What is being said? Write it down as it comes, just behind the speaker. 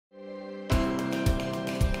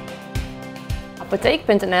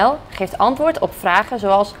Apotheek.nl geeft antwoord op vragen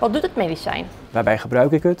zoals: wat doet het medicijn? Waarbij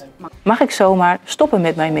gebruik ik het? Mag ik zomaar stoppen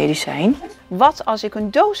met mijn medicijn? Wat als ik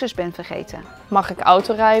een dosis ben vergeten? Mag ik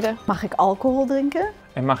autorijden? Mag ik alcohol drinken?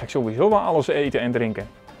 En mag ik sowieso wel alles eten en drinken?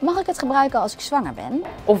 Mag ik het gebruiken als ik zwanger ben?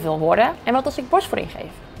 Of wil worden? En wat als ik borstvoeding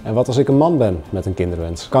geef? En wat als ik een man ben met een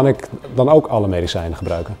kinderwens? Kan ik dan ook alle medicijnen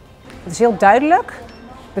gebruiken? Het is heel duidelijk,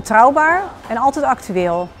 betrouwbaar en altijd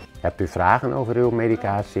actueel. Hebt u vragen over uw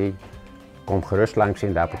medicatie? Kom gerust langs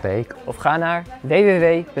in de apotheek. Of ga naar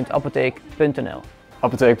www.apotheek.nl.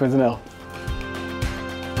 Apotheek.nl.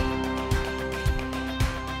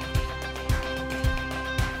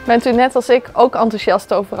 Bent u net als ik ook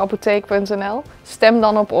enthousiast over Apotheek.nl? Stem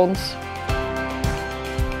dan op ons.